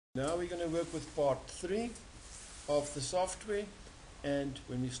Now we're going to work with part 3 of the software, and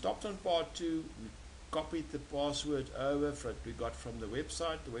when we stopped on part 2 we copied the password over that we got from the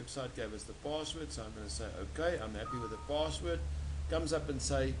website. The website gave us the password, so I'm going to say okay, I'm happy with the password. Comes up and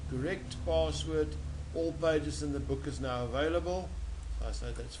say correct password, all pages in the book is now available. So I say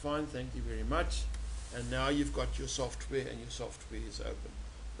that's fine, thank you very much. And now you've got your software and your software is open.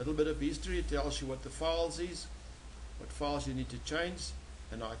 A little bit of history, it tells you what the files is, what files you need to change.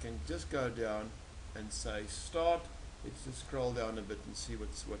 And I can just go down and say start. Let's just scroll down a bit and see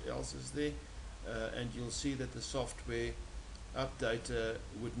what else is there. And you'll see that the software updater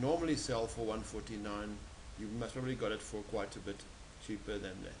would normally sell for $149. You must probably got it for quite a bit cheaper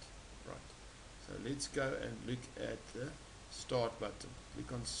than that. Right. So let's go and look at the start button.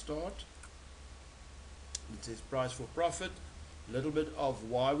 Click on start. It says price for profit. A little bit of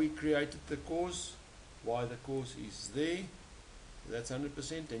why we created the course, why the course is there. That's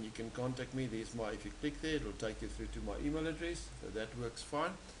 100%, and you can contact me. There's my, if you click there, it'll take you through to my email address, so that works fine.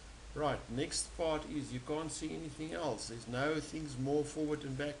 Right, next part is you can't see anything else. There's no things more forward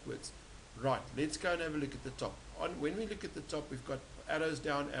and backwards. Right, let's go and have a look at the top. When we look at the top, we've got arrows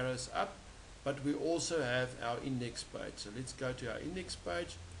down, arrows up, but we also have our index page. So let's go to our index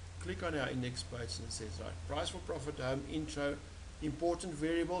page, click on our index page, and it says, right, price for profit, home, intro, important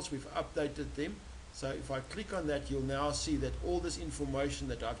variables, we've updated them. So if I click on that, you'll now see that all this information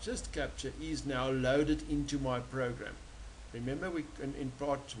that I've just captured is now loaded into my program. Remember, in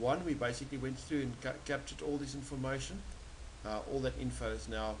part 1 we basically went through and captured all this information. All that info is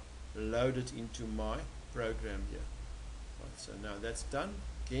now loaded into my program here. Right, so now that's done.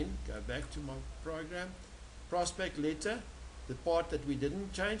 Again, go back to my program. Prospect letter. The part that we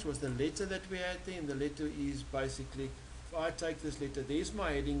didn't change was the letter that we had there, and the letter is basically, if I take this letter, there's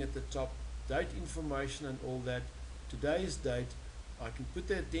my heading at the top, date information and all that, today's date. I can put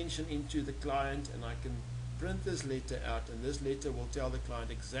the attention into the client and I can print this letter out, and this letter will tell the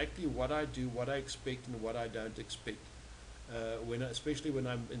client exactly what I do, what I expect and what I don't expect, especially when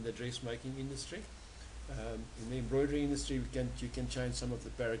I'm in the dressmaking industry. In the embroidery industry you can change some of the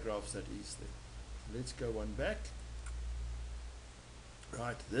paragraphs that is there. Let's go one back.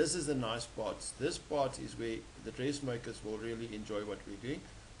 Right, this is the nice part. This part is where the dressmakers will really enjoy what we're doing.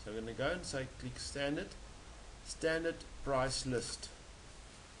 So I'm going to go and say click standard price list,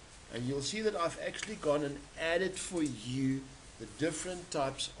 and you'll see that I've actually gone and added for you the different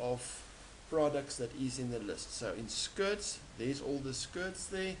types of products that is in the list. So in skirts, there's all the skirts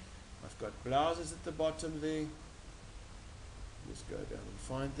there. I've got blouses at the bottom there. Let's go down and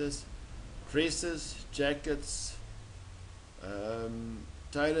find this. Dresses, jackets,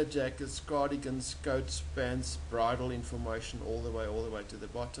 tailor jackets, cardigans, coats, pants, bridal information all the way to the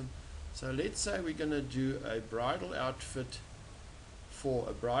bottom. So let's say we're going to do a bridal outfit for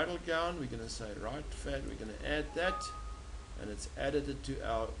a bridal gown. We're going to say right fat, we're going to add that, and it's added it to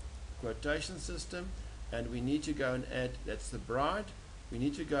our quotation system, and we need to go and add, that's the bride, we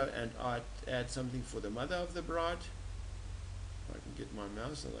need to go and add something for the mother of the bride. If I can get my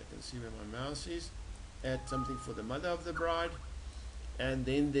mouse so I can see where my mouse is. Add something for the mother of the bride. And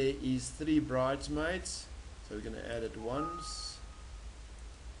then there is 3 bridesmaids, so we're going to add it once,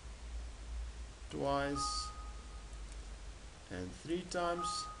 twice, and 3 times.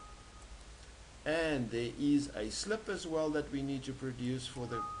 And there is a slip as well that we need to produce for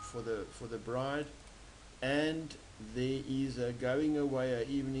the bride. And there is a going away, a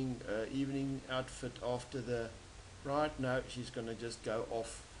evening outfit after the bride. No, she's going to just go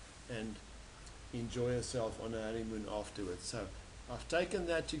off and enjoy herself on a honeymoon afterwards. So I've taken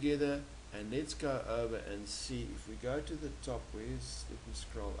that together, and let's go over and see. If we go to the top, let me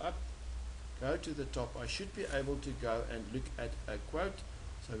scroll up, go to the top, I should be able to go and look at a quote.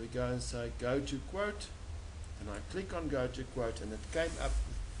 So we go and say go to quote, and I click on go to quote, and it came up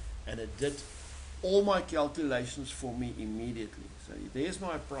and it did all my calculations for me immediately. So there's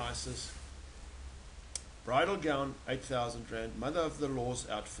my prices. Bridal gown 8,000 Rand, mother of the law's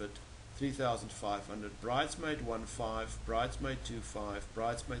outfit 3,500, bridesmaid 1.5, bridesmaid 2.5,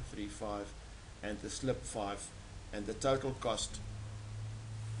 bridesmaid 3.5, and the slip 5, and the total cost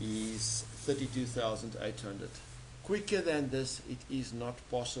is 32,800. Quicker than this it is not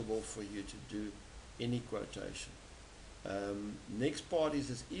possible for you to do any quotation. Next part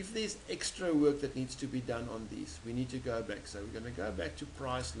is if there's extra work that needs to be done on these, we need to go back. So we're going to go back to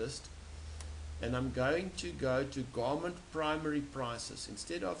price list, and I'm going to go to garment primary prices.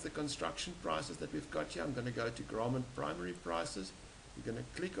 Instead of the construction prices that we've got here, I'm going to go to garment primary prices. We're going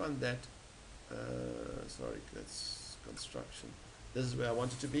to click on that. Sorry, that's construction. This is where I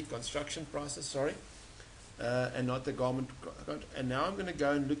want it to be, construction prices, sorry. and not the garment code. And now I'm going to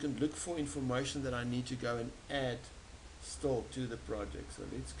go and look for information that I need to go and add still to the project. So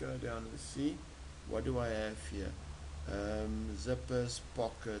let's go down and see what do I have here. Zippers,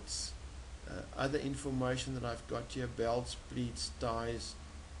 pockets, other information that I've got here: belts, pleats, ties,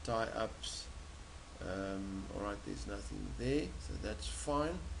 tie-ups. Alright, there's nothing there, so that's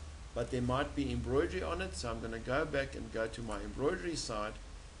fine, but there might be embroidery on it, so I'm going to go back and go to my embroidery side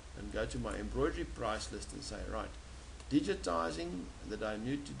and go to my embroidery price list and say, right, digitizing, that I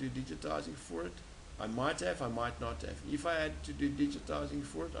need to do digitizing for it. I might have, I might not have. If I had to do digitizing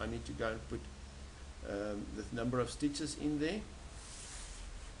for it, I need to go and put the number of stitches in there.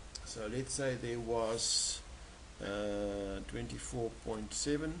 So let's say there was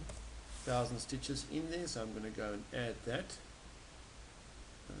 24.7 thousand stitches in there, so I'm going to go and add that.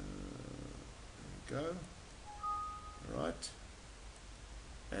 There we go. Right,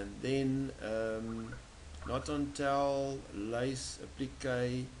 and then not on towel, lace,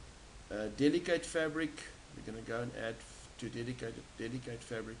 applique, delicate fabric. We're going to go and add to delicate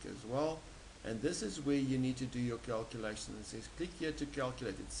fabric as well. And this is where you need to do your calculation. It says click here to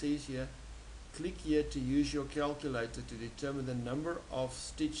calculate. It says here click here to use your calculator to determine the number of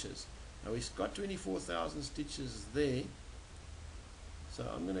stitches. Now we've got 24,000 stitches there, so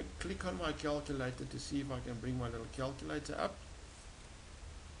I'm going to click on my calculator to see if I can bring my little calculator up,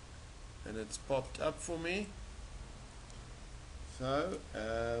 and it's popped up for me. So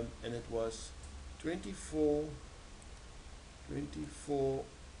and it was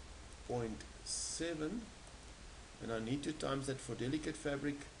 24.7, and I need to times that for delicate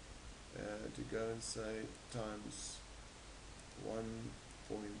fabric to go and say times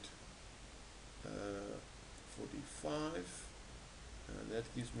 1.45, and that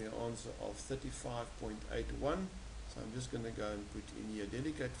gives me an answer of 35.81. So I'm just going to go and put in here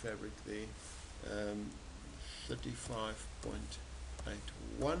delicate fabric there,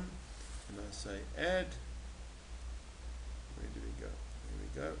 35.81, and I say add. Where do we go? There we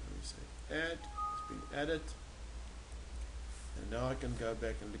go. Let me say add. It's been added, and now I can go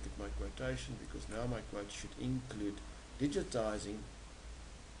back and look at my quotation, because now my quote should include digitizing.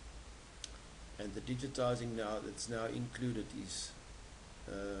 And the digitizing now that's now included is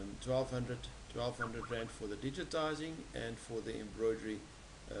 1200 Rand for the digitizing, and for the embroidery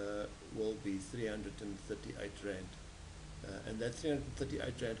will be 338 Rand. And that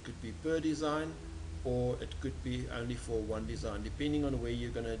 338 Rand could be per design, or it could be only for one design, depending on where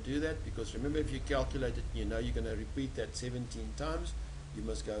you're going to do that. Because remember, if you calculate it, you know you're going to repeat that 17 times, you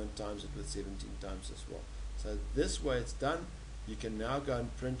must go and times it with 17 times as well. So this way it's done. You can now go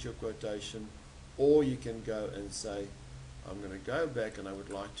and print your quotation, or you can go and say, I'm going to go back and I would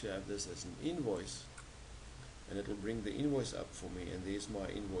like to have this as an invoice, and it will bring the invoice up for me, and there's my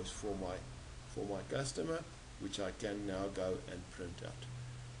invoice for my customer, which I can now go and print out.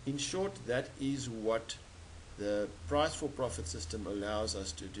 In short, that is what the price for profit system allows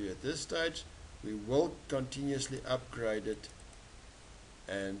us to do at this stage. We will continuously upgrade it,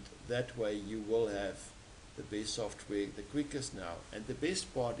 and that way you will have the best software, the quickest now. And the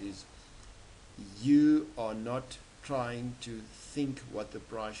best part is you are not trying to think what the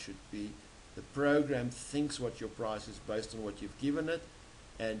price should be. The program thinks what your price is based on what you've given it,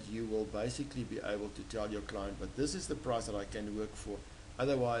 and you will basically be able to tell your client, but this is the price that I can work for.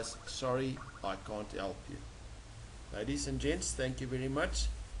 Otherwise, sorry, I can't help you. Ladies and gents, thank you very much,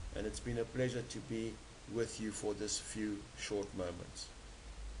 and it's been a pleasure to be with you for this few short moments.